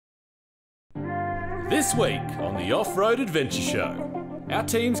This week on the Off-Road Adventure Show, our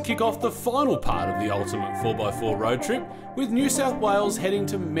teams kick off the final part of the ultimate 4x4 road trip with New South Wales heading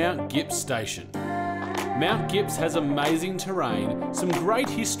to Mt Gipps Station. Mt Gipps has amazing terrain, some great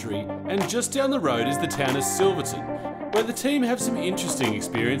history, and just down the road is the town of Silverton, where the team have some interesting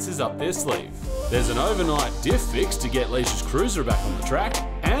experiences up their sleeve. There's an overnight diff fix to get Leisha's cruiser back on the track,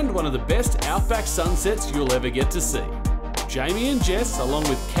 and one of the best outback sunsets you'll ever get to see. Jamie and Jess, along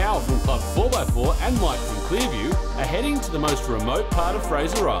with Cal from Club 4x4 and Mike from ClearView, are heading to the most remote part of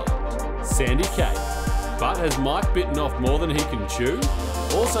Fraser Island, Sandy Cape. But has Mike bitten off more than he can chew?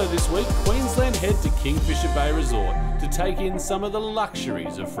 Also this week, Queensland head to Kingfisher Bay Resort to take in some of the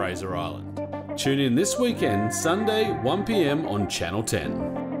luxuries of Fraser Island. Tune in this weekend, Sunday, 1 PM on Channel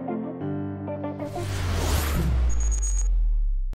 10.